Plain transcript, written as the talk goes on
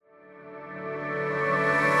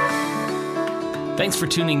Thanks for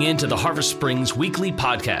tuning in to the Harvest Springs Weekly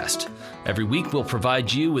Podcast. Every week, we'll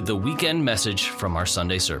provide you with the weekend message from our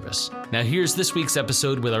Sunday service. Now, here's this week's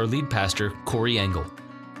episode with our lead pastor, Cory.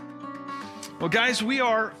 Well, guys, we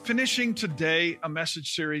are finishing today a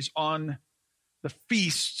message series on the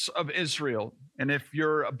feasts of Israel. And if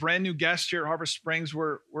you're a brand new guest here at Harvest Springs,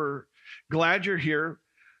 we're glad you're here.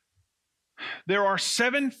 There are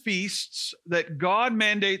 7 feasts that God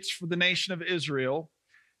mandates for the nation of Israel,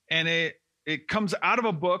 and it comes out of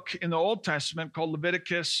a book in the Old Testament called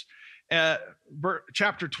Leviticus,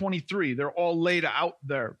 chapter 23. They're all laid out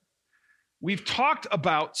there. We've talked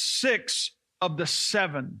about 6 of the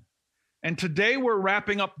 7. And today we're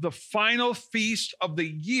wrapping up the final feast of the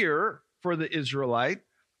year for the Israelite,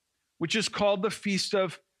 which is called the Feast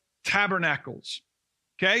of Tabernacles.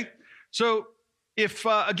 Okay? So if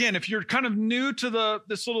you're kind of new to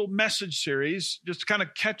this little message series, just to kind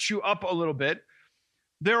of catch you up a little bit,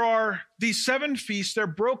 there are these 7 feasts. They're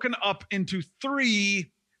broken up into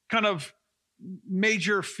 3 kind of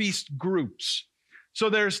major feast groups. So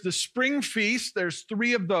there's the spring feast. There's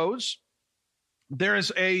 3 of those. There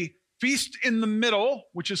is a feast in the middle,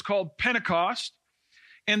 which is called Pentecost.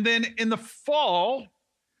 And then in the fall,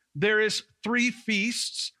 there is 3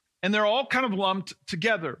 feasts, and they're all kind of lumped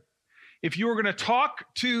together. If you were going to talk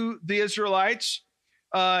to the Israelites,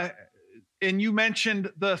 and you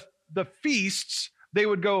mentioned the feasts, they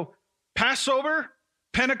would go Passover,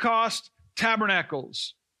 Pentecost,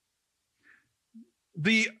 Tabernacles.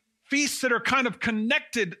 The feasts that are kind of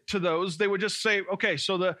connected to those, they would just say, okay,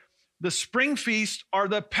 so the spring feasts are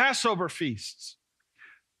the Passover feasts.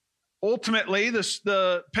 Ultimately,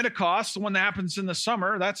 the Pentecost, the one that happens in the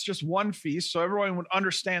summer, that's just one feast, so everyone would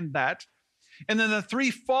understand that. And then the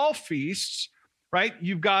 3 fall feasts, right?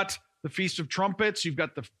 You've got the Feast of Trumpets, you've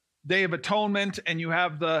got the Day of Atonement, and you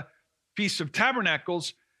have the Feast of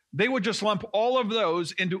Tabernacles. They would just lump all of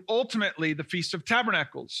those into ultimately the Feast of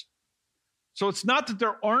Tabernacles. So it's not that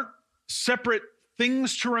there aren't separate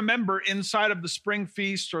things to remember inside of the spring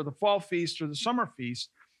feast or the fall feast or the summer feast,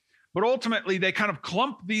 but ultimately they kind of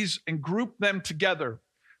clump these and group them together.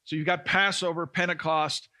 So you've got Passover,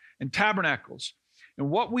 Pentecost, and Tabernacles. And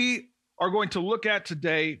what we are going to look at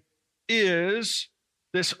today is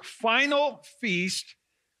this final feast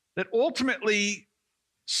that ultimately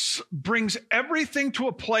brings everything to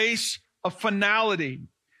a place of finality.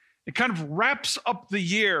 It kind of wraps up the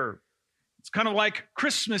year. It's kind of like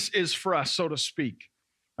Christmas is for us, so to speak,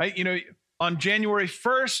 right? You know, on January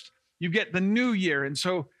 1st, you get the new year. And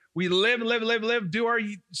so we live, do our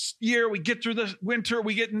year. We get through the winter,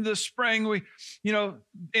 we get into the spring, we,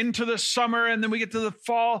 into the summer, and then we get to the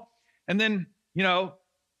fall. And then,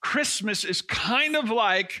 Christmas is kind of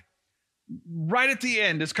like right at the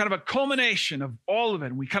end. It's kind of a culmination of all of it.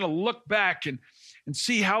 And we kind of look back and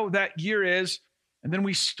see how that year is, and then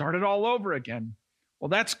we start it all over again. Well,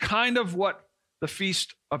 that's kind of what the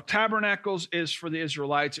Feast of Tabernacles is for the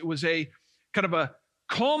Israelites. It was a kind of a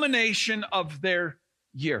culmination of their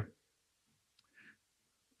year.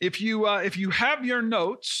 If you have your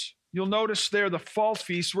notes, you'll notice there the fall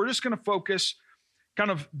feast. We're just going to focus kind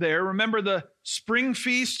of there. Remember, the spring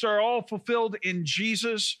feasts are all fulfilled in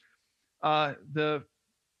Jesus. The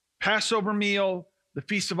Passover meal, the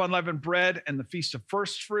Feast of Unleavened Bread, and the Feast of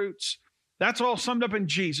First Fruits. That's all summed up in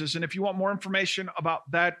Jesus. And if you want more information about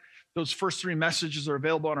that, those first 3 messages are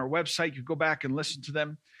available on our website. You go back and listen to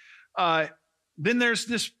them. Then there's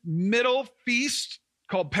this middle feast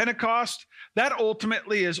called Pentecost. That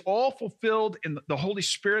ultimately is all fulfilled in the Holy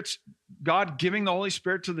Spirit's, God giving the Holy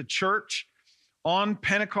Spirit to the church on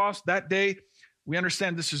Pentecost. That day, we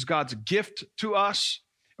understand this is God's gift to us.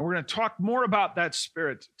 And we're going to talk more about that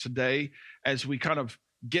Spirit today as we kind of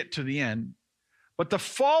get to the end. But the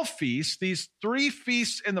fall feast, these 3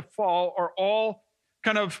 feasts in the fall, are all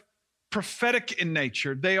kind of prophetic in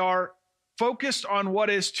nature. They are focused on what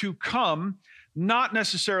is to come, not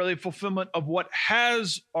necessarily fulfillment of what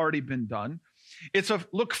has already been done. It's a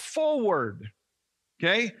look forward,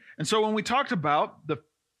 okay? And so when we talked about the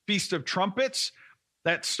Feast of Trumpets,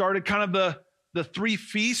 that started kind of the 3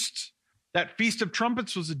 feasts. That Feast of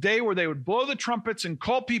Trumpets was a day where they would blow the trumpets and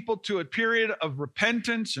call people to a period of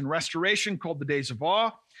repentance and restoration called the Days of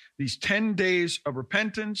Awe, these 10 days of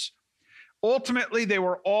repentance. Ultimately, they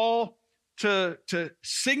were all to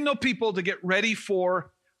signal people to get ready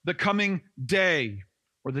for the coming day,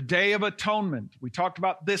 or the Day of Atonement. We talked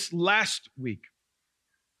about this last week.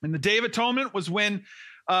 And the Day of Atonement was when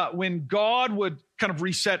God would kind of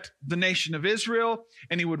reset the nation of Israel,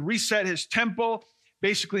 and he would reset his temple,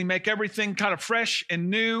 basically make everything kind of fresh and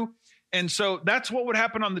new. And so that's what would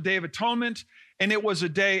happen on the Day of Atonement. And it was a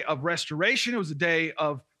day of restoration. It was a day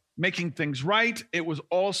of making things right. It was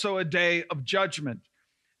also a day of judgment.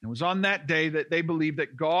 It was on that day that they believed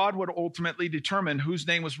that God would ultimately determine whose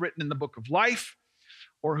name was written in the book of life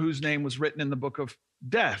or whose name was written in the book of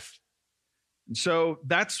death. And so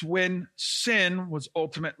that's when sin was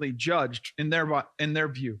ultimately judged in their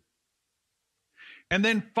view. And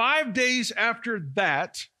then 5 days after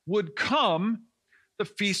that would come the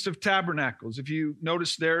Feast of Tabernacles. If you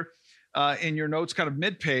notice there in your notes, kind of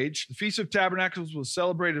mid-page, the Feast of Tabernacles was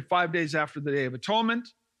celebrated 5 days after the Day of Atonement.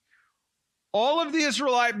 All of the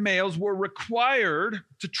Israelite males were required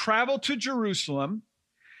to travel to Jerusalem,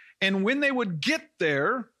 and when they would get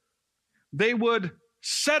there, they would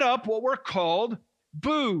set up what were called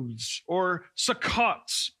booths or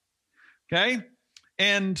succots, okay?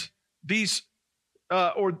 And these,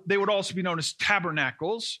 or they would also be known as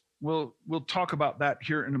tabernacles. We'll talk about that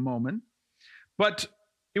here in a moment. But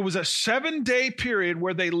it was a 7-day period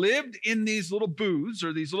where they lived in these little booths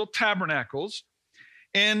or these little tabernacles,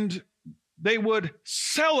 and they would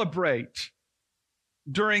celebrate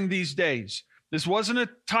during these days. This wasn't a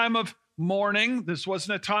time of mourning. This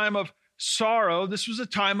wasn't a time of sorrow. This was a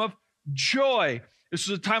time of joy. This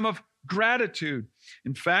was a time of gratitude.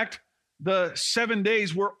 In fact, the 7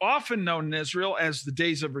 days were often known in Israel as the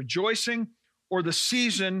days of rejoicing or the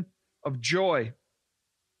season of joy.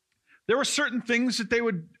 There were certain things that they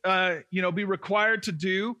would, be required to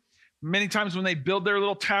do. Many times when they build their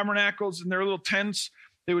little tabernacles and their little tents,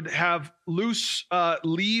 they would have loose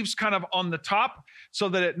leaves kind of on the top so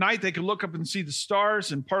that at night they could look up and see the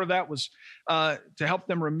stars. And part of that was to help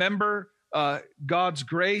them remember God's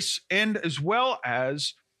grace, and as well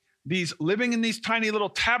as these living in these tiny little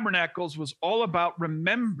tabernacles was all about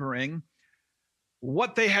remembering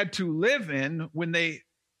what they had to live in when they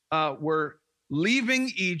were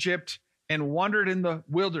leaving Egypt and wandered in the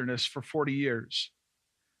wilderness for 40 years.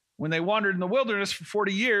 When they wandered in the wilderness for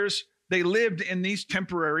 40 years, they lived in these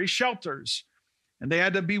temporary shelters, and they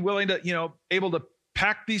had to be willing to, able to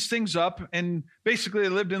pack these things up. And basically they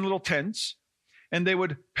lived in little tents, and they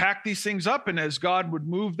would pack these things up. And as God would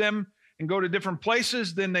move them and go to different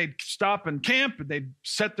places, then they'd stop and camp, and they'd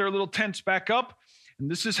set their little tents back up.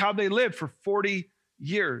 And this is how they lived for 40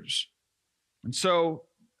 years. And so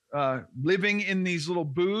living in these little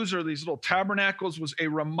booths or these little tabernacles was a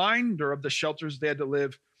reminder of the shelters they had to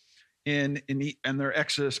live in their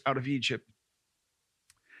exodus out of Egypt.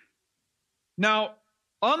 Now,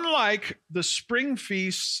 unlike the spring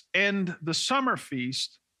feasts and the summer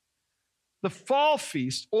feast, the fall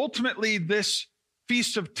feast, ultimately this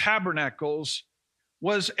Feast of Tabernacles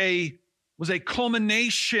was a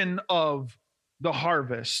culmination of the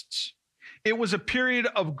harvests. It was a period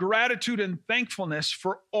of gratitude and thankfulness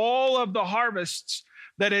for all of the harvests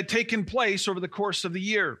that had taken place over the course of the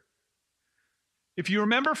year. If you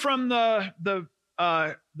remember from the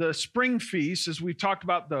spring feast, as we talked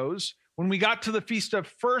about those, when we got to the Feast of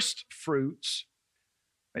First Fruits,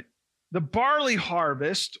 right, the barley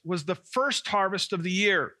harvest was the first harvest of the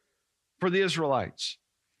year for the Israelites.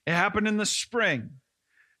 It happened in the spring.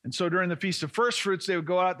 And so during the Feast of First Fruits, they would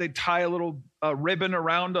go out, they'd tie a little ribbon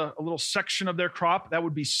around a little section of their crop that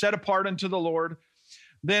would be set apart unto the Lord.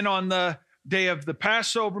 Then on the day of the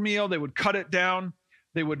Passover meal, they would cut it down.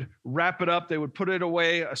 They would wrap it up. They would put it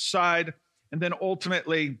away aside. And then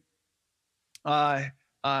ultimately,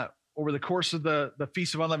 over the course of the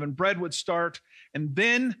Feast of Unleavened Bread would start. And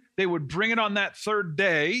then they would bring it on that third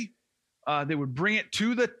day. They would bring it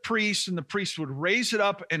to the priest, and the priest would raise it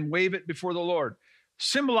up and wave it before the Lord,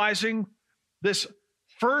 symbolizing this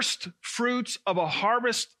first fruits of a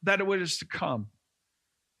harvest that was to come.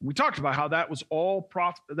 We talked about how that was all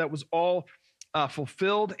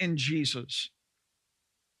fulfilled in Jesus.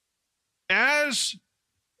 As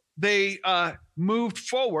they moved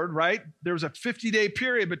forward, right, there was a 50-day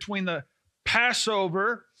period between the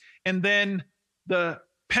Passover and then the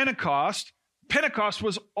Pentecost. Pentecost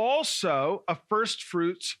was also a first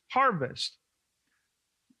fruits harvest,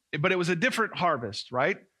 but it was a different harvest,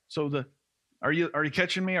 right? So are you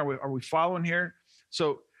catching me? Are we following here?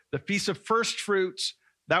 So the Feast of First Fruits,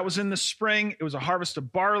 that was in the spring. It was a harvest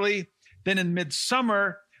of barley. Then in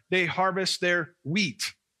midsummer, they harvest their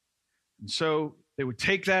wheat. And so they would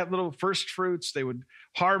take that little first fruits, they would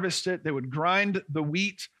harvest it, they would grind the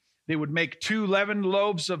wheat, they would make 2 leavened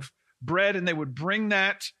loaves of bread, and they would bring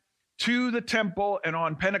that to the temple. And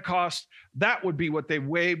on Pentecost, that would be what they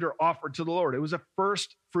waved or offered to the Lord. It was a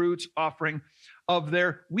first fruits offering of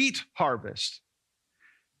their wheat harvest.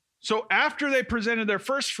 So after they presented their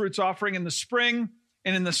first fruits offering in the spring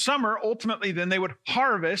and in the summer, ultimately then they would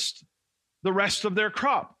harvest the rest of their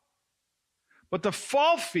crop. But the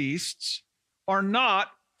fall feasts are not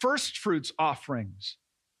first fruits offerings.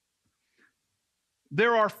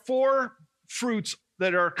 there are four fruits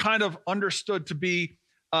that are kind of understood to be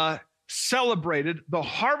celebrated, the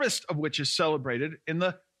harvest of which is celebrated in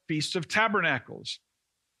the Feast of Tabernacles.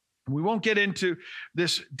 We won't get into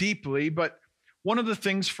this deeply, but one of the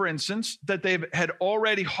things, for instance, that they had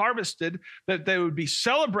already harvested, that they would be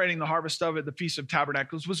celebrating the harvest of at the Feast of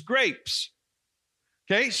Tabernacles, was grapes.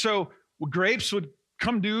 Okay, so grapes would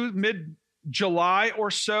come due mid-July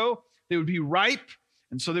or so. They would be ripe,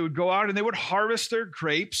 and so they would go out and they would harvest their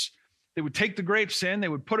grapes. They would take the grapes in, they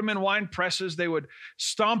would put them in wine presses, they would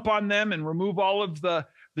stomp on them and remove all of the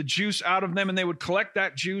juice out of them, and they would collect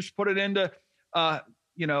that juice, put it into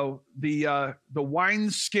the wine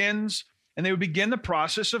skins, and they would begin the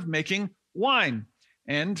process of making wine.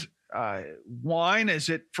 And wine, as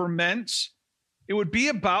it ferments, it would be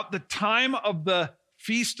about the time of the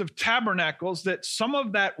Feast of Tabernacles that some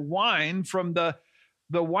of that wine from the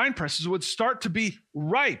wine presses would start to be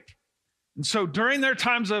ripe. And so during their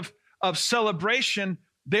times of celebration,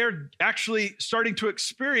 they're actually starting to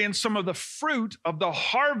experience some of the fruit of the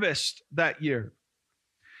harvest that year.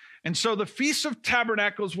 And so the Feast of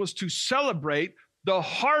Tabernacles was to celebrate the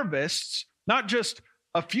harvests, not just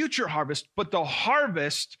a future harvest, but the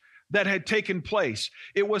harvest that had taken place.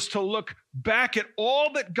 It was to look back at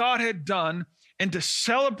all that God had done and to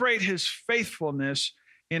celebrate his faithfulness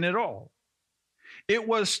in it all. It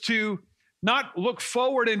was to not look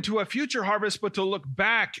forward into a future harvest, but to look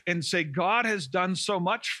back and say, God has done so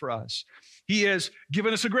much for us. He has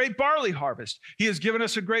given us a great barley harvest. He has given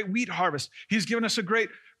us a great wheat harvest. He's given us a great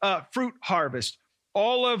fruit harvest.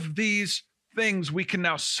 All of these things we can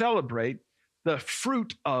now celebrate the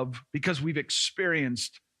fruit of because we've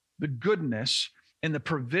experienced the goodness and the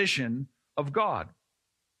provision of God.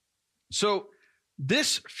 So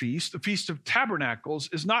this feast, the Feast of Tabernacles,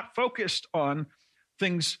 is not focused on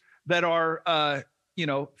things that are,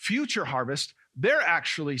 future harvest. They're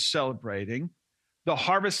actually celebrating the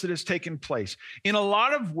harvest that has taken place. In a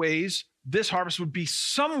lot of ways, this harvest would be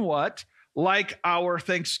somewhat like our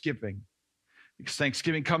Thanksgiving, because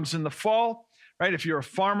Thanksgiving comes in the fall, right? If you're a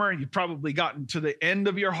farmer, you've probably gotten to the end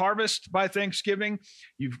of your harvest by Thanksgiving.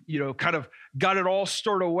 You've, kind of got it all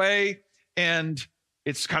stored away, and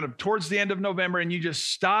it's kind of towards the end of November, and you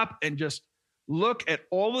just stop and just look at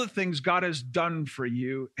all the things God has done for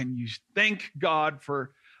you, and you thank God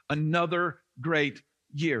for another great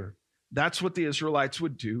year. That's what the Israelites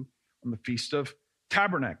would do on the Feast of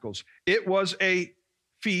Tabernacles. It was a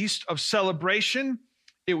feast of celebration.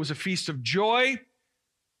 It was a feast of joy.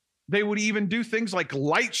 They would even do things like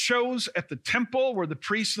light shows at the temple where the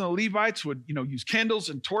priests and the Levites would, use candles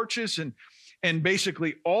and torches, and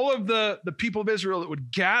basically all of the people of Israel that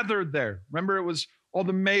would gather there. Remember, it was all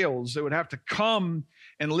the males that would have to come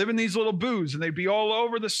and live in these little booths, and they'd be all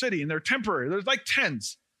over the city, and they're temporary. There's like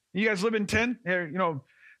tents. You guys live in tent?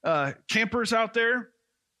 Campers out there?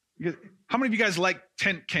 How many of you guys like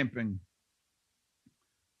tent camping?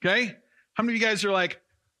 Okay? How many of you guys are like,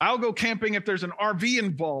 I'll go camping if there's an RV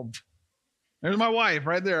involved? There's my wife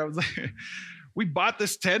right there. I was like, we bought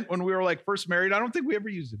this tent when we were like first married. I don't think we ever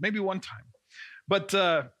used it. Maybe one time. But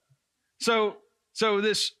so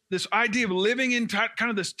this idea of living in kind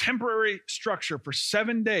of this temporary structure for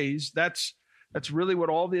 7 days, that's really what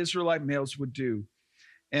all the Israelite males would do.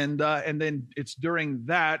 And then it's during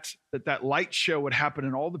that light show would happen,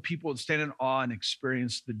 and all the people would stand in awe and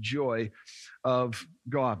experience the joy of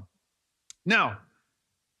God. Now,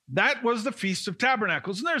 that was the Feast of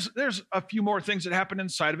Tabernacles. And there's a few more things that happen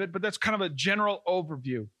inside of it, but that's kind of a general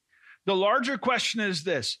overview. The larger question is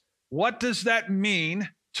this: what does that mean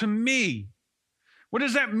to me? What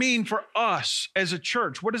does that mean for us as a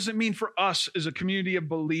church? What does it mean for us as a community of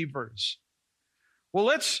believers? Well,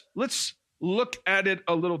 let's look at it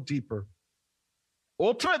a little deeper.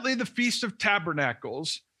 Ultimately, the Feast of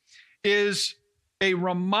Tabernacles is a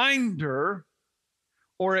reminder,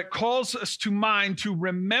 or it calls us to mind to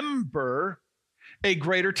remember a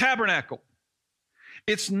greater tabernacle.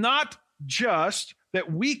 It's not just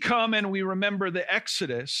that we come and we remember the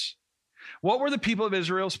Exodus. What were the people of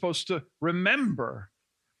Israel supposed to remember?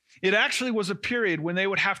 It actually was a period when they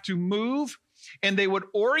would have to move and they would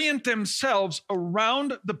orient themselves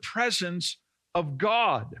around the presence of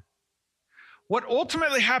God. What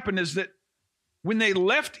ultimately happened is that when they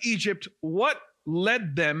left Egypt, what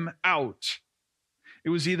led them out? It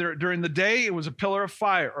was either during the day, it was a pillar of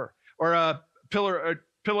fire, or a pillar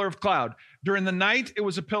of cloud. During the night, it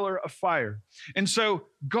was a pillar of fire. And so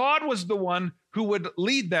God was the one who would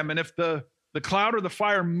lead them. And if the cloud or the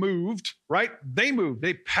fire moved, right? They moved.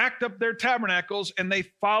 They packed up their tabernacles and they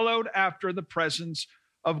followed after the presence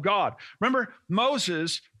of God. Remember,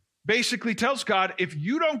 Moses basically tells God, if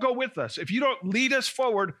you don't go with us, if you don't lead us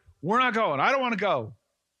forward, we're not going. I don't want to go.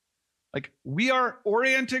 Like, we are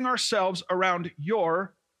orienting ourselves around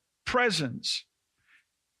your presence.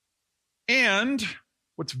 And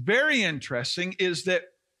what's very interesting is that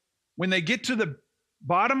when they get to the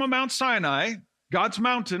bottom of Mount Sinai, God's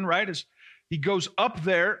mountain, right, as he goes up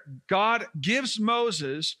there, God gives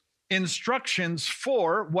Moses instructions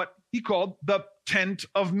for what he called the tent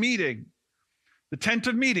of meeting. The tent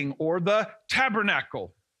of meeting, or the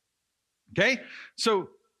tabernacle. Okay? So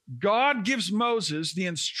God gives Moses the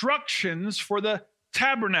instructions for the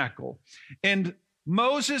tabernacle. And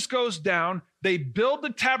Moses goes down, they build the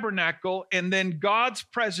tabernacle, and then God's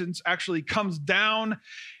presence actually comes down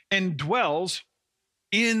and dwells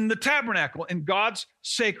in the tabernacle, in God's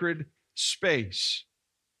sacred space.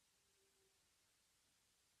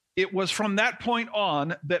 It was from that point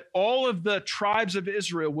on that all of the tribes of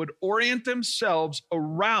Israel would orient themselves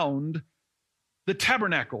around the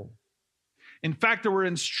tabernacle. In fact, there were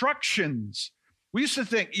instructions. We used to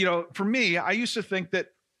think, for me, I used to think that,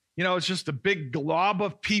 it's just a big glob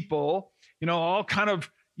of people, all kind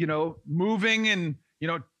of, moving and,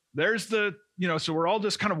 there's the, so we're all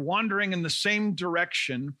just kind of wandering in the same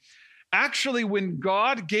direction. Actually, when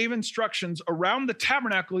God gave instructions around the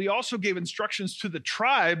tabernacle, he also gave instructions to the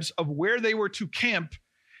tribes of where they were to camp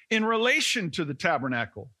in relation to the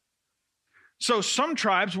tabernacle. So some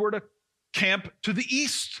tribes were to camp to the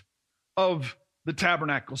east of the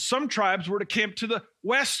tabernacle. Some tribes were to camp to the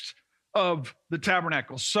west of the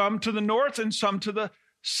tabernacle, some to the north and some to the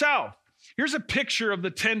south. Here's a picture of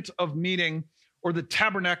the tent of meeting, or the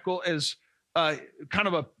tabernacle, as kind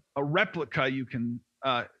of a replica you can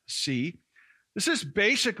see. This is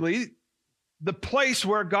basically the place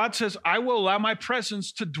where God says, I will allow my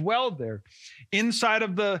presence to dwell there. Inside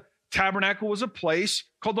of the tabernacle was a place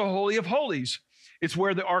called the Holy of Holies. It's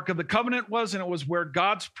where the Ark of the Covenant was, and it was where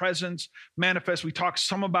God's presence manifests. We talked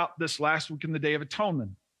some about this last week in the Day of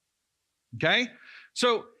Atonement. Okay?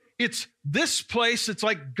 So it's this place, it's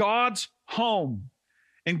like God's home.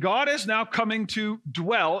 And God is now coming to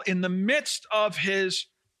dwell in the midst of his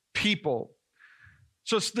people.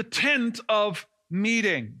 So it's the tent of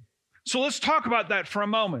meeting. So let's talk about that for a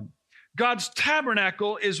moment. God's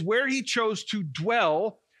tabernacle is where he chose to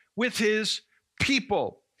dwell with his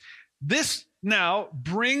people. This now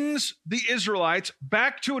brings the Israelites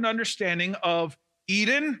back to an understanding of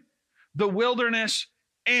Eden, the wilderness,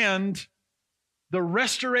 and the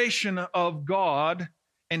restoration of God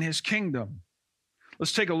and his kingdom.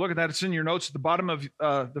 Let's take a look at that. It's in your notes at the bottom of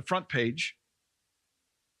the front page.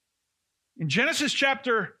 In Genesis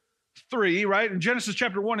chapter 3, right? In Genesis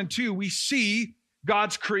chapter 1 and 2, we see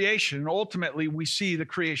God's creation. And ultimately, we see the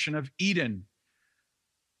creation of Eden.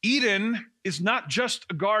 Eden is not just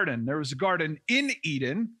a garden. There was a garden in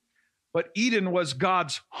Eden, but Eden was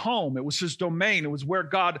God's home. It was his domain. It was where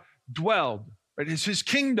God dwelled. Right? It's his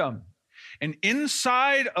kingdom. And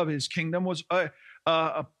inside of his kingdom was a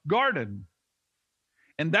garden.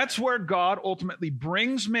 And that's where God ultimately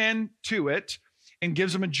brings man to it and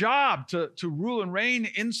gives him a job to rule and reign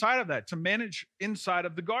inside of that, to manage inside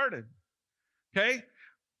of the garden. Okay?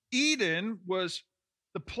 Eden was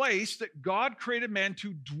the place that God created man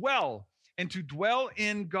to dwell, and to dwell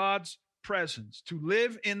in God's presence, to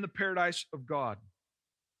live in the paradise of God.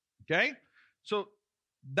 Okay? So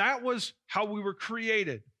that was how we were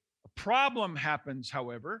created. A problem happens,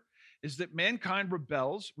 however, is that mankind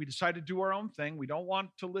rebels. We decide to do our own thing. We don't want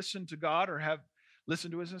to listen to God or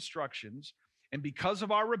listen to his instructions. And because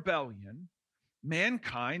of our rebellion,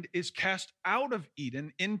 mankind is cast out of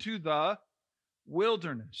Eden into the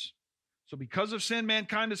wilderness. So because of sin,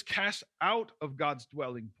 mankind is cast out of God's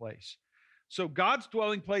dwelling place. So God's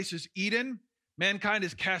dwelling place is Eden. Mankind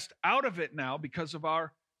is cast out of it now because of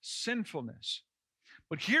our sinfulness.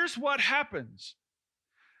 But here's what happens.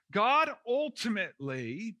 God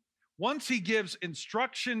ultimately, once he gives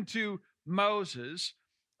instruction to Moses,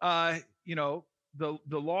 the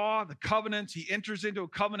law, the covenants, he enters into a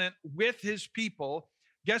covenant with his people.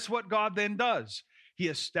 Guess what God then does? He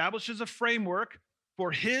establishes a framework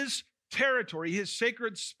for his territory, his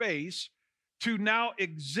sacred space, to now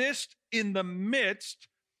exist in the midst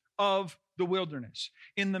of the wilderness,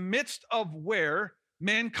 in the midst of where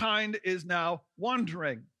mankind is now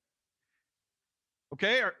wandering.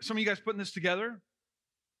 Okay, are some of you guys putting this together?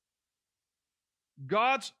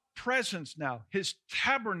 God's presence now, his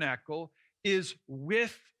tabernacle, is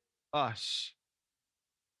with us.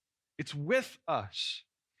 It's with us.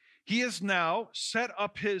 He has now set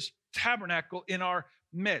up his tabernacle in our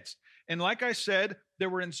midst. And like I said, there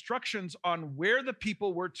were instructions on where the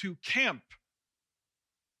people were to camp.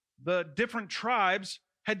 The different tribes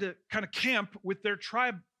had to kind of camp with their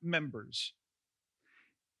tribe members.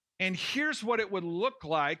 And here's what it would look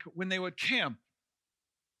like when they would camp.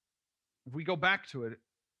 If we go back to it.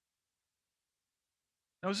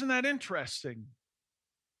 Now, isn't that interesting?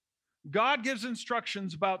 God gives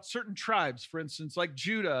instructions about certain tribes, for instance, like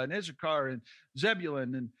Judah and Issachar and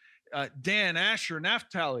Zebulun and Dan, Asher,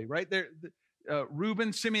 Naphtali, right? There,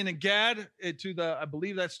 Reuben, Simeon, and Gad I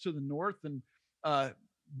believe that's to the north, and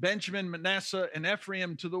Benjamin, Manasseh, and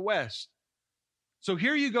Ephraim to the west. So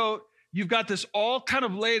here you go. You've got this all kind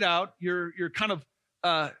of laid out. You're kind of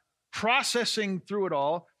processing through it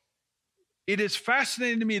all. It is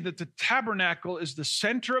fascinating to me that the tabernacle is the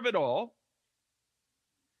center of it all.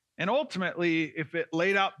 And ultimately, if it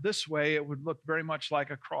laid out this way, it would look very much like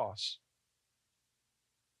a cross.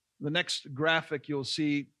 The next graphic you'll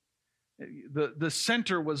see, the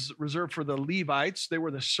center was reserved for the Levites. They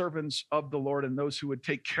were the servants of the Lord and those who would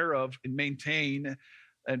take care of and maintain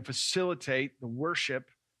and facilitate the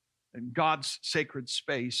worship in God's sacred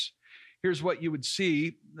space. Here's what you would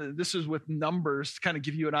see. This is with numbers to kind of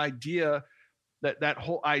give you an idea that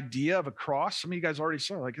whole idea of a cross. Some of you guys already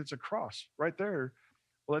saw, like, it's a cross right there.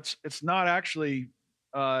 Well, it's not actually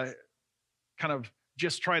kind of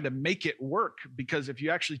just trying to make it work, because if you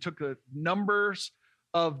actually took the numbers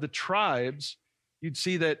of the tribes, you'd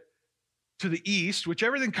see that to the east, which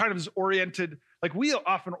everything kind of is oriented, like we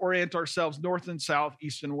often orient ourselves north and south,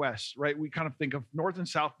 east and west, right? We kind of think of north and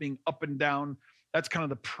south being up and down. That's kind of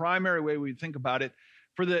the primary way we think about it.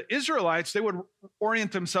 For the Israelites, they would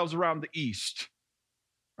orient themselves around the east,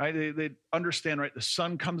 right? They understand, right? The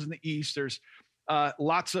sun comes in the east. There's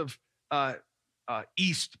lots of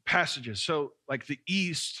east passages. So like the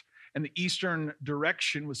east and the eastern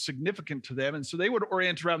direction was significant to them. And so they would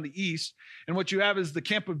orient around the east. And what you have is the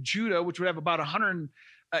camp of Judah, which would have about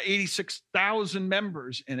 186,000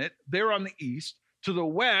 members in it. They're on the east. To the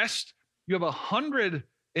west, you have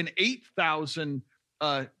 108,000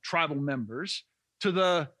 tribal members. To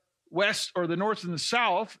the west or the north and the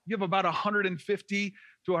south, you have about 150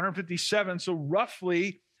 to 157. So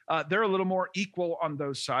roughly, they're a little more equal on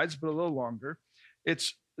those sides, but a little longer.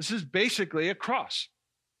 This is basically a cross.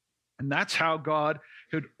 And that's how God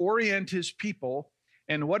could orient his people.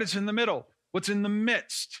 And what is in the middle? What's in the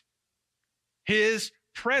midst? His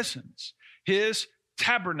presence, his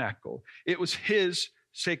tabernacle. It was his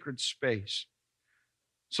sacred space.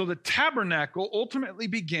 So the tabernacle ultimately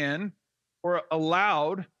began or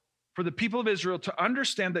allowed for the people of Israel to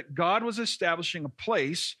understand that God was establishing a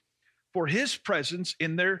place for his presence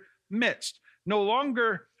in their midst. No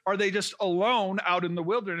longer are they just alone out in the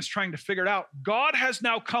wilderness trying to figure it out. God has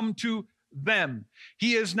now come to them.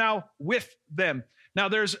 He is now with them. Now,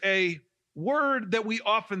 there's a word that we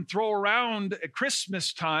often throw around at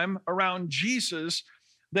Christmas time around Jesus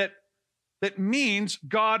that means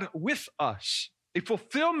God with us, a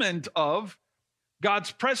fulfillment of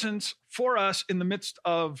God's presence for us in the midst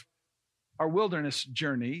of our wilderness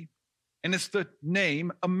journey. And it's the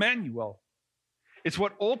name Emmanuel. It's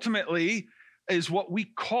what ultimately is what we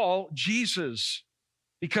call Jesus,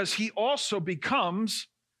 because he also becomes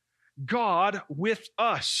God with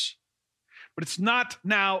us. But it's not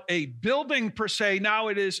now a building per se. Now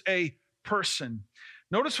it is a person.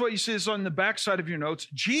 Notice what he says on the backside of your notes.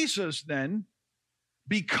 Jesus then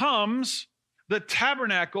becomes the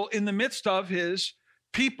tabernacle in the midst of his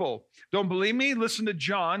people. Don't believe me? Listen to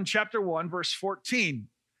John chapter 1, verse 14.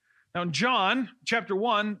 Now, in John chapter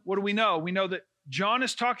 1, what do we know? We know that John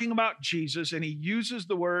is talking about Jesus, and he uses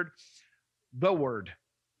the word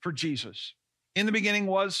for Jesus. In the beginning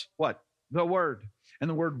was what? The Word. And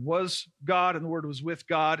the Word was God, and the Word was with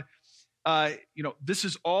God. This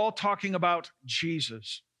is all talking about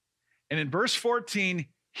Jesus. And in verse 14,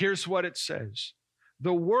 here's what it says.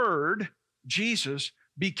 The Word, Jesus,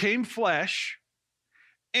 became flesh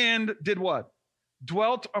and did what?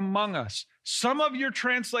 Dwelt among us. Some of your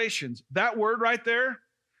translations, that word right there,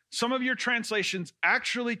 some of your translations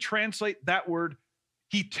actually translate that word,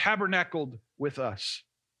 he tabernacled with us.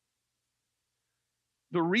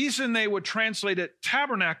 The reason they would translate it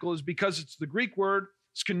tabernacle is because it's the Greek word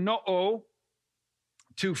skenoo,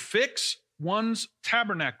 to fix one's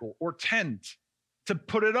tabernacle or tent, to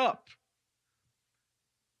put it up.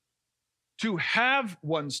 To have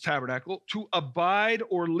one's tabernacle, to abide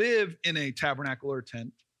or live in a tabernacle or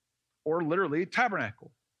tent, or literally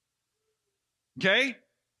tabernacle. Okay?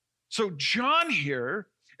 So John here,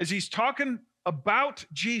 as he's talking about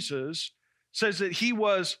Jesus, says that he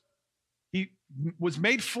was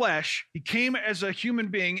made flesh, he came as a human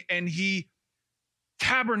being, and he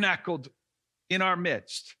tabernacled in our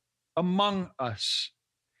midst, among us.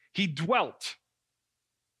 He dwelt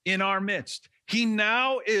in our midst. He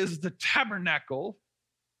now is the tabernacle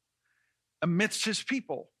amidst his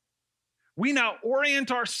people. We now orient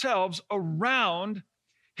ourselves around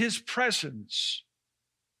his presence.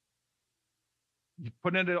 You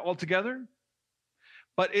put it all together?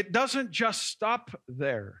 But it doesn't just stop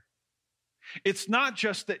there. It's not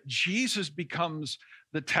just that Jesus becomes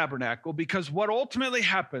the tabernacle, because what ultimately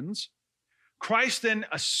happens, Christ then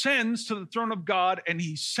ascends to the throne of God and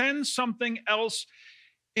he sends something else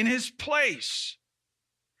in his place.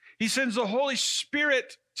 He sends the Holy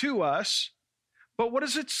Spirit to us. But what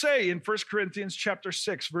does it say in 1 Corinthians chapter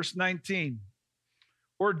 6, verse 19?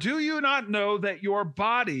 Or do you not know that your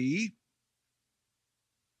body,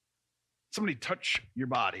 somebody touch your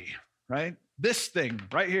body, right? This thing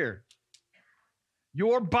right here.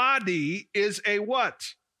 Your body is a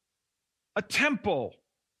what? A temple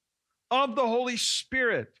of the Holy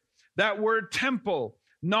Spirit. That word temple,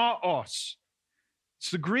 naos.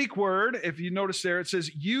 It's the Greek word, if you notice there, it says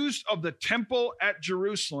used of the temple at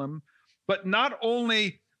Jerusalem, but not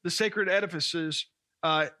only the sacred edifices,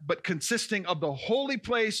 but consisting of the holy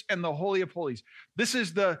place and the Holy of Holies. This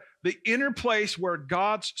is the inner place where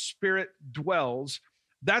God's Spirit dwells.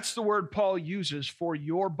 That's the word Paul uses for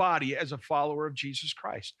your body as a follower of Jesus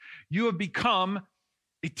Christ. You have become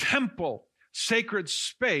a temple, sacred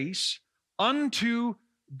space unto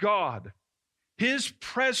God. His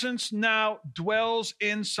presence now dwells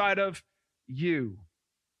inside of you.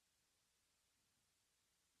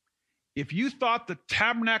 If you thought the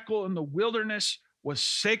tabernacle in the wilderness was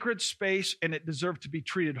sacred space and it deserved to be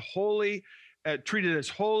treated as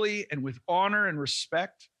holy and with honor and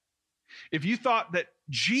respect, if you thought that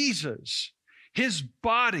Jesus, his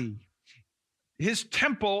body, his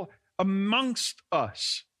temple amongst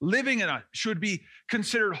us, living in us, should be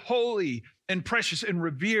considered holy and precious and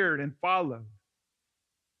revered and followed,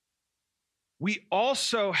 we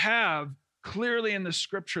also have clearly in the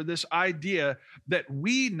scripture this idea that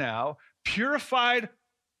we now, purified,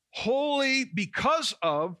 holy because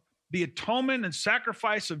of the atonement and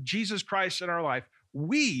sacrifice of Jesus Christ in our life,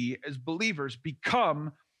 we as believers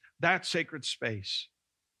become that sacred space.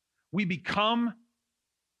 We become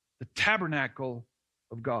the tabernacle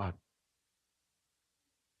of God.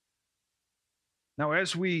 Now,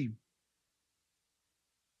 as we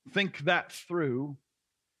think that through,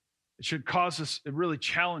 it should cause us, it really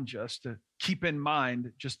challenge us to keep in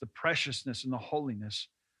mind just the preciousness and the holiness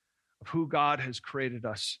of who God has created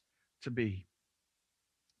us to be.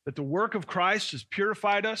 That the work of Christ has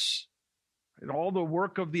purified us, and all the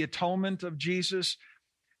work of the atonement of Jesus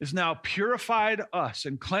is now purified us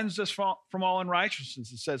and cleansed us from all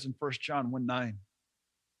unrighteousness, it says in 1 John 1:9.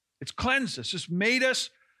 It's cleansed us. It's made us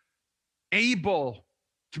able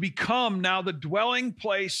to become now the dwelling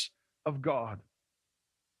place of God.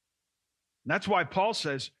 And that's why Paul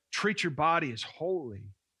says, treat your body as holy,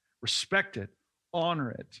 respect it, honor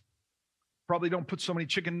it. Probably don't put so many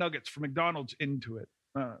chicken nuggets from McDonald's into it.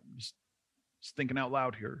 Just thinking out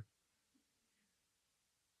loud here.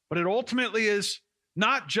 But it ultimately is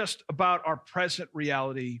not just about our present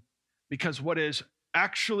reality, because what is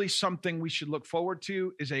actually something we should look forward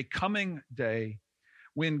to is a coming day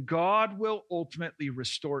when God will ultimately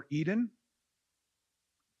restore Eden,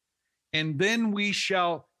 and then we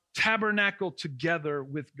shall tabernacle together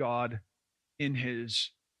with God in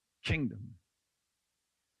his kingdom.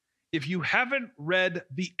 If you haven't read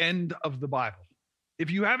the end of the Bible,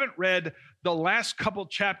 if you haven't read the last couple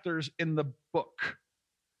chapters in the book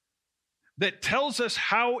that tells us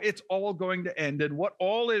how it's all going to end and what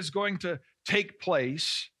all is going to take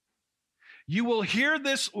place, you will hear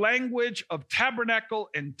this language of tabernacle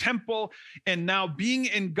and temple and now being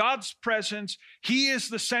in God's presence. He is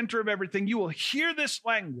the center of everything. You will hear this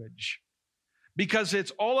language because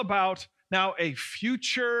it's all about now a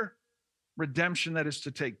future redemption that is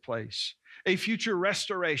to take place, a future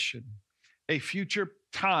restoration, a future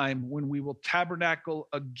time when we will tabernacle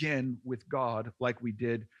again with God like we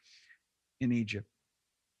did in Egypt.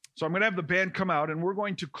 So I'm going to have the band come out, and we're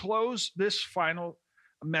going to close this final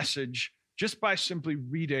message just by simply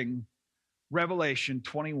reading Revelation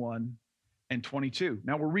 21 and 22.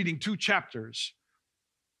 Now, we're reading 2 chapters,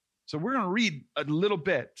 so we're going to read a little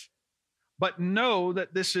bit, but know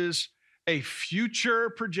that this is a future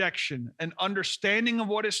projection, an understanding of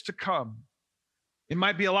what is to come. It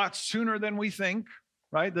might be a lot sooner than we think,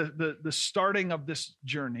 right? The starting of this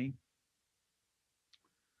journey.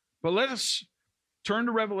 But let us turn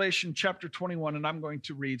to Revelation chapter 21, and I'm going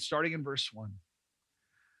to read starting in verse 1.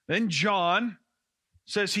 Then John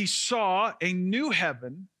says he saw a new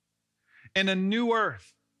heaven and a new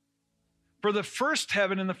earth. For the first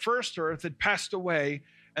heaven and the first earth had passed away,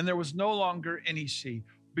 and there was no longer any sea.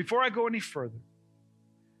 Before I go any further,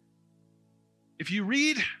 if you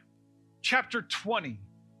read chapter 20,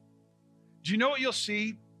 do you know what you'll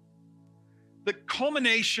see? The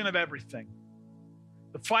culmination of everything.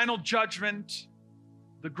 The final judgment,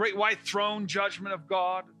 the great white throne judgment of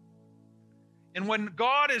God. And when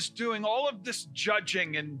God is doing all of this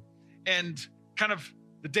judging and kind of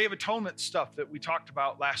the Day of Atonement stuff that we talked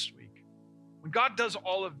about last week, when God does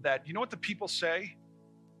all of that, you know what the people say?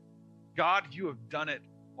 God, you have done it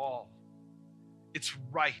all. It's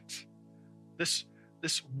right. This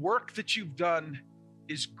work that you've done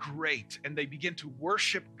is great. And they begin to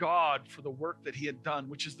worship God for the work that he had done,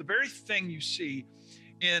 which is the very thing you see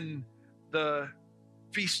in the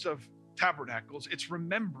Feast of Tabernacles. It's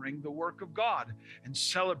remembering the work of God and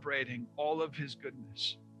celebrating all of his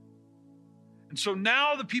goodness. And so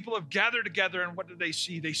now the people have gathered together, and what do they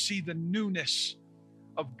see? They see the newness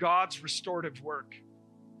of God's restorative work.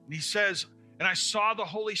 And he says, and I saw the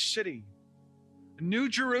holy city, New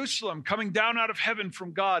Jerusalem, coming down out of heaven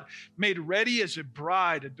from God, made ready as a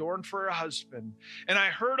bride adorned for her husband. And I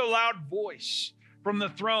heard a loud voice from the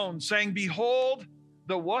throne saying, behold,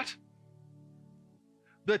 the what?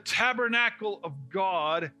 The tabernacle of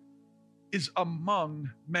God is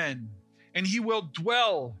among men, and he will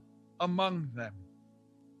dwell among them.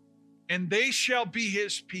 And they shall be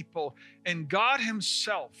his people, and God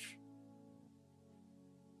himself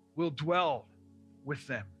will dwell with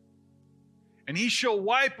them. And he shall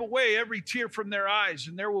wipe away every tear from their eyes,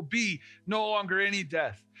 and there will be no longer any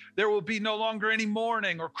death. There will be no longer any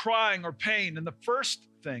mourning or crying or pain. And the first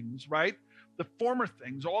things, right? The former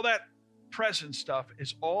things, all that present stuff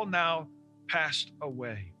is all now passed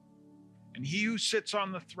away. And he who sits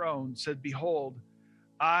on the throne said, behold,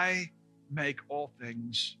 I make all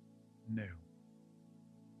things new.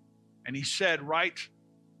 And he said, write,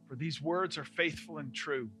 for these words are faithful and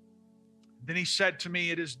true. Then he said to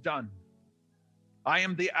me, it is done. I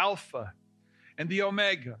am the Alpha and the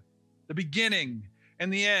Omega, the beginning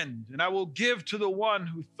and the end. And I will give to the one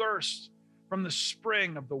who thirsts from the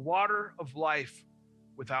spring of the water of life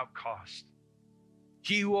without cost.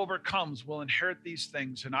 He who overcomes will inherit these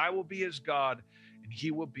things, and I will be his God, and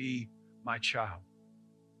he will be my child.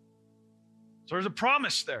 So there's a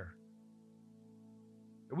promise there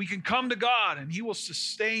that we can come to God, and he will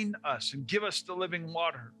sustain us and give us the living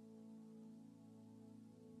water.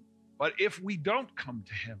 But if we don't come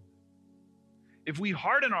to him, if we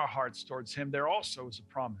harden our hearts towards him, there also is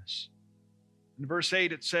a promise. In verse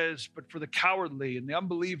 8, it says, but for the cowardly and the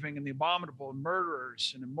unbelieving and the abominable and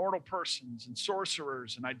murderers and immoral persons and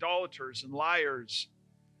sorcerers and idolaters and liars,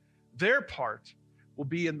 their part will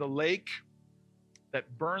be in the lake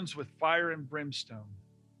that burns with fire and brimstone,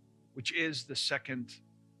 which is the second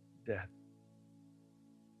death.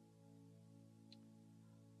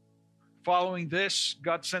 Following this,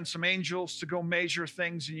 God sent some angels to go measure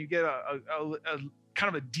things, and you get a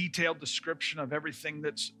kind of a detailed description of everything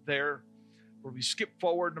that's there. Where we skip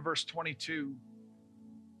forward to verse 22,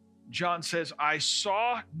 John says, I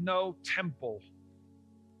saw no temple.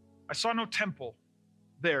 I saw no temple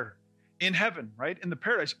there in heaven, right? In the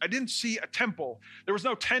paradise. I didn't see a temple. There was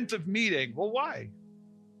no tent of meeting. Well, why?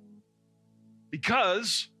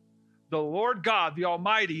 Because the Lord God, the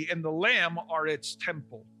Almighty, and the Lamb are its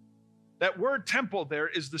temple. That word temple there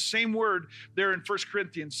is the same word there in 1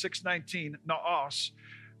 Corinthians 6:19, naos.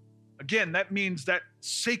 Again, that means that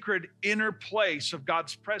sacred inner place of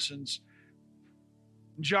God's presence.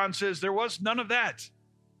 John says there was none of that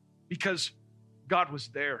because God was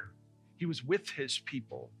there. He was with his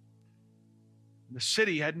people. The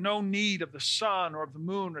city had no need of the sun or of the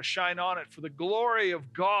moon to shine on it, for the glory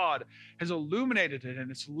of God has illuminated it, and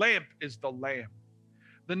its lamp is the Lamb.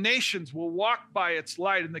 The nations will walk by its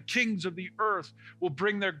light, and the kings of the earth will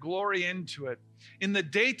bring their glory into it. In the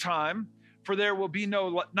daytime, for there will be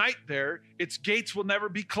no night there, its gates will never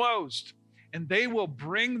be closed. And they will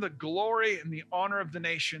bring the glory and the honor of the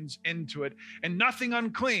nations into it, and nothing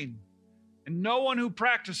unclean, and no one who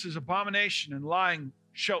practices abomination and lying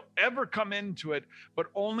shall ever come into it, but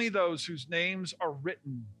only those whose names are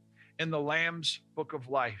written in the Lamb's book of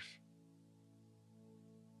life.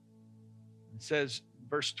 It says,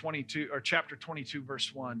 verse 22, or chapter 22,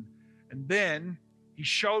 verse 1. And then he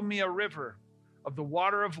showed me a river of the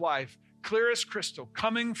water of life, clear as crystal,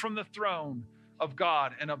 coming from the throne of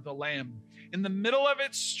God and of the Lamb. In the middle of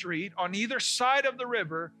its street, on either side of the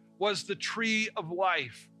river, was the tree of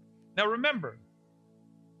life. Now remember,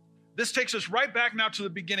 this takes us right back now to the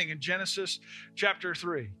beginning in Genesis chapter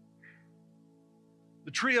 3.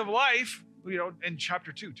 The tree of life, in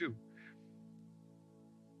chapter 2 too.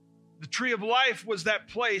 The tree of life was that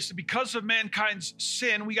place. Because of mankind's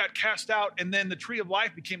sin, we got cast out, and then the tree of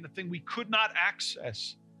life became the thing we could not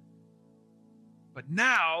access. But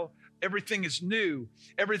now, everything is new.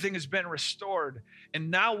 Everything has been restored. And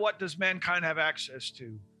now what does mankind have access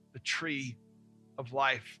to? The tree of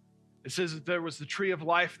life. It says that there was the tree of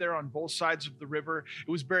life there on both sides of the river.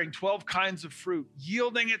 It was bearing 12 kinds of fruit,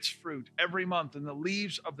 yielding its fruit every month. And the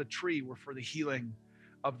leaves of the tree were for the healing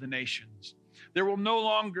of the nations. There will no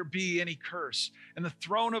longer be any curse, and the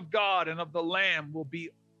throne of God and of the Lamb will be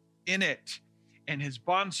in it, and his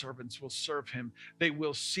bondservants will serve him. They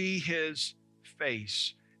will see his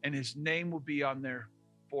face, and his name will be on their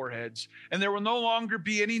foreheads. And there will no longer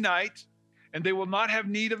be any night, and they will not have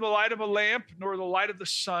need of the light of a lamp, nor the light of the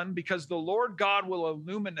sun, because the Lord God will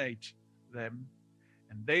illuminate them,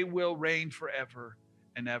 and they will reign forever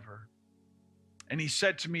and ever. And he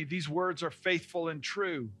said to me, these words are faithful and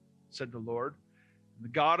true, said the Lord. And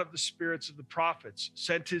the God of the spirits of the prophets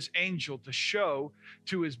sent his angel to show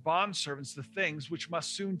to his bondservants the things which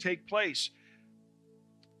must soon take place.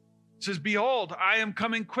 It says, behold, I am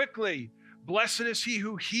coming quickly. Blessed is he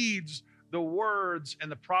who heeds the words and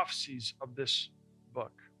the prophecies of this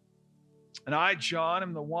book. And I, John,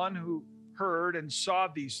 am the one who heard and saw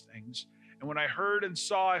these things. And when I heard and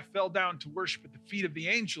saw, I fell down to worship at the feet of the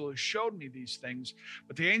angel who showed me these things.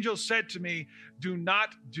 But the angel said to me, do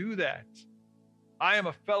not do that. I am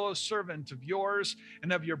a fellow servant of yours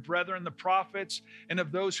and of your brethren, the prophets, and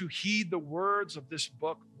of those who heed the words of this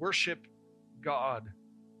book. Worship God.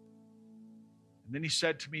 And then he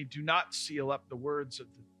said to me, do not seal up the words of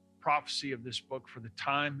the prophecy of this book, for the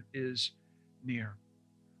time is near.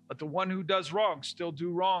 Let the one who does wrong still do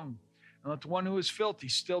wrong. And let the one who is filthy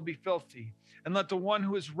still be filthy. And let the one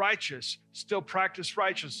who is righteous still practice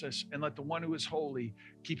righteousness. And let the one who is holy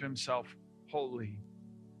keep himself holy.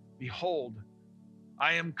 Behold,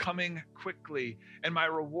 I am coming quickly, and my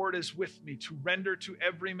reward is with me to render to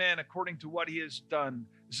every man according to what he has done.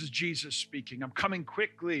 This is Jesus speaking. I'm coming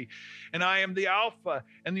quickly, and I am the Alpha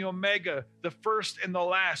and the Omega, the first and the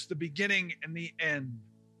last, the beginning and the end.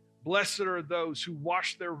 Blessed are those who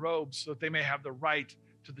wash their robes so that they may have the right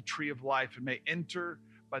to the tree of life and may enter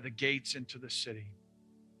by the gates into the city.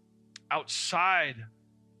 Outside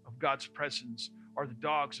of God's presence are the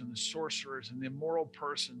dogs and the sorcerers and the immoral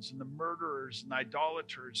persons and the murderers and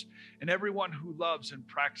idolaters and everyone who loves and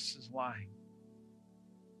practices lying.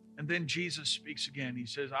 And then Jesus speaks again. He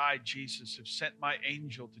says, I, Jesus, have sent my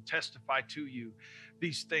angel to testify to you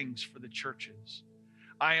these things for the churches.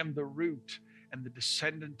 I am the root and the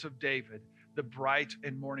descendant of David, the bright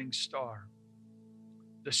and morning star.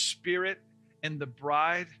 The Spirit and the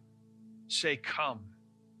bride say, come.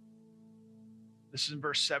 This is in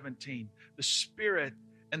verse 17. The Spirit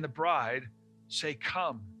and the bride say,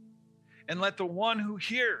 come. And let the one who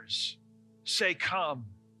hears say, come.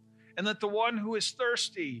 And let the one who is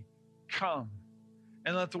thirsty come.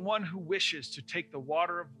 And let the one who wishes to take the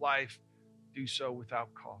water of life do so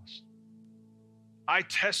without cost. I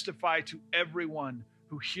testify to everyone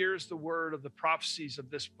who hears the word of the prophecies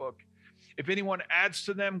of this book. If anyone adds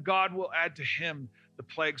to them, God will add to him the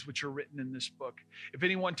plagues which are written in this book. If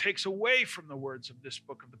anyone takes away from the words of this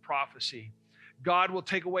book of the prophecy, God will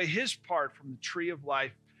take away his part from the tree of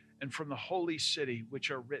life and from the holy city which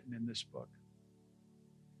are written in this book.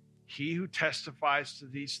 He who testifies to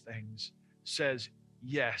these things says,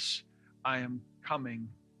 yes, I am coming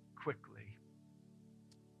quickly.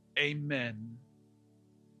 Amen.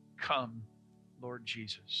 Come, Lord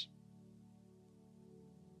Jesus.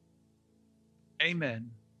 Amen.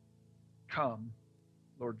 Come,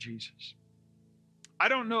 Lord Jesus. I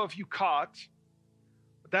don't know if you caught,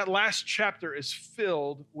 but that last chapter is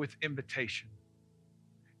filled with invitation.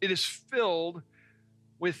 It is filled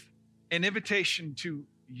with an invitation to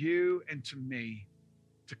you and to me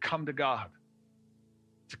to come to God,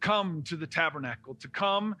 to come to the tabernacle, to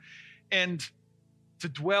come and to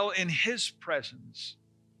dwell in his presence.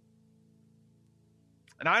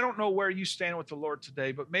 And I don't know where you stand with the Lord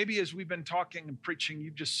today, but maybe as we've been talking and preaching,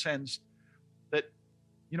 you've just sensed that,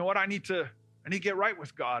 you know what, I need to get right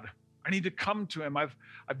with God. I need to come to him. I've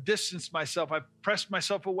distanced myself. I've pressed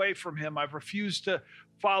myself away from him. I've refused to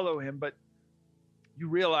follow him. But you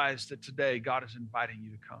realize that today God is inviting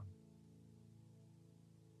you to come.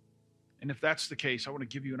 And if that's the case, I want to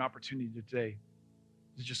give you an opportunity today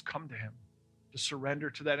to just come to him, to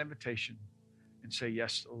surrender to that invitation and say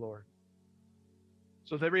yes to the Lord.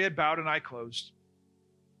 So with every head bowed and eye closed,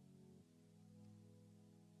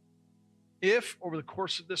 if over the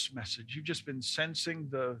course of this message you've just been sensing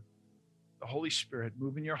the Holy Spirit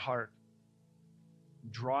move in your heart,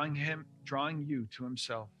 drawing you to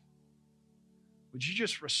himself, would you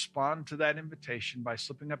just respond to that invitation by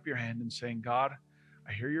slipping up your hand and saying, God,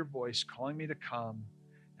 I hear your voice calling me to come,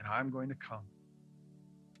 and I'm going to come.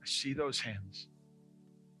 I see those hands.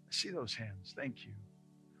 I see those hands. Thank you.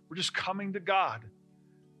 We're just coming to God.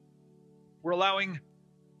 We're allowing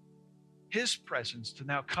his presence to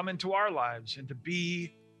now come into our lives and to be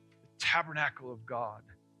the tabernacle of God.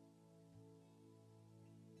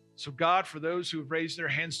 So God, for those who have raised their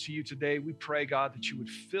hands to you today, we pray, God, that you would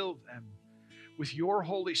fill them with your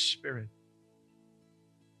Holy Spirit.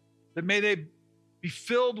 That may they be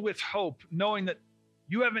filled with hope, knowing that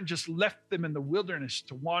you haven't just left them in the wilderness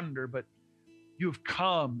to wander, but you have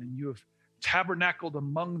come and you have tabernacled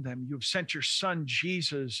among them. You have sent your son,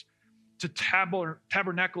 Jesus, to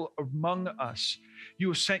tabernacle among us. You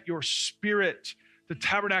have sent your Spirit to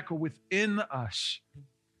tabernacle within us.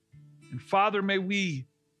 And Father, may we,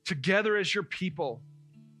 together as your people,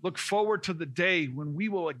 look forward to the day when we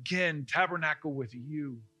will again tabernacle with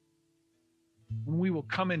you, when we will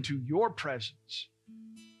come into your presence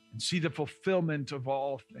and see the fulfillment of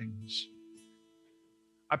all things.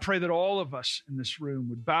 I pray that all of us in this room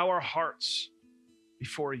would bow our hearts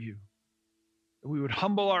before you, that we would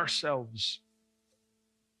humble ourselves,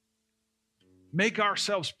 make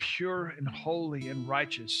ourselves pure and holy and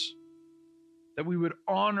righteous, that we would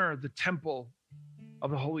honor the temple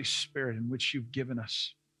of the Holy Spirit in which you've given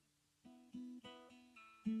us.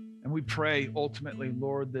 And we pray ultimately,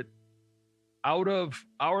 Lord, that out of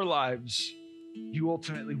our lives, you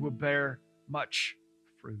ultimately will bear much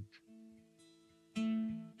fruit.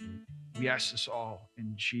 We ask this all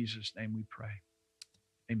in Jesus' name we pray.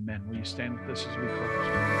 Amen. Will you stand with us as we close?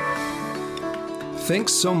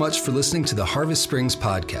 Thanks so much for listening to the Harvest Springs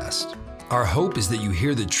podcast. Our hope is that you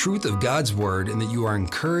hear the truth of God's word and that you are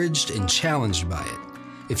encouraged and challenged by it.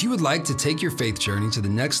 If you would like to take your faith journey to the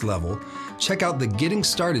next level, check out the Getting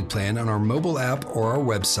Started plan on our mobile app or our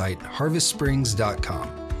website,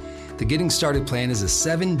 harvestsprings.com. The Getting Started plan is a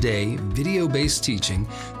 7-day video-based teaching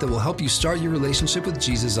that will help you start your relationship with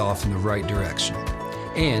Jesus off in the right direction.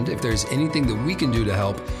 And if there's anything that we can do to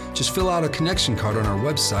help, just fill out a connection card on our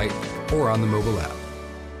website or on the mobile app.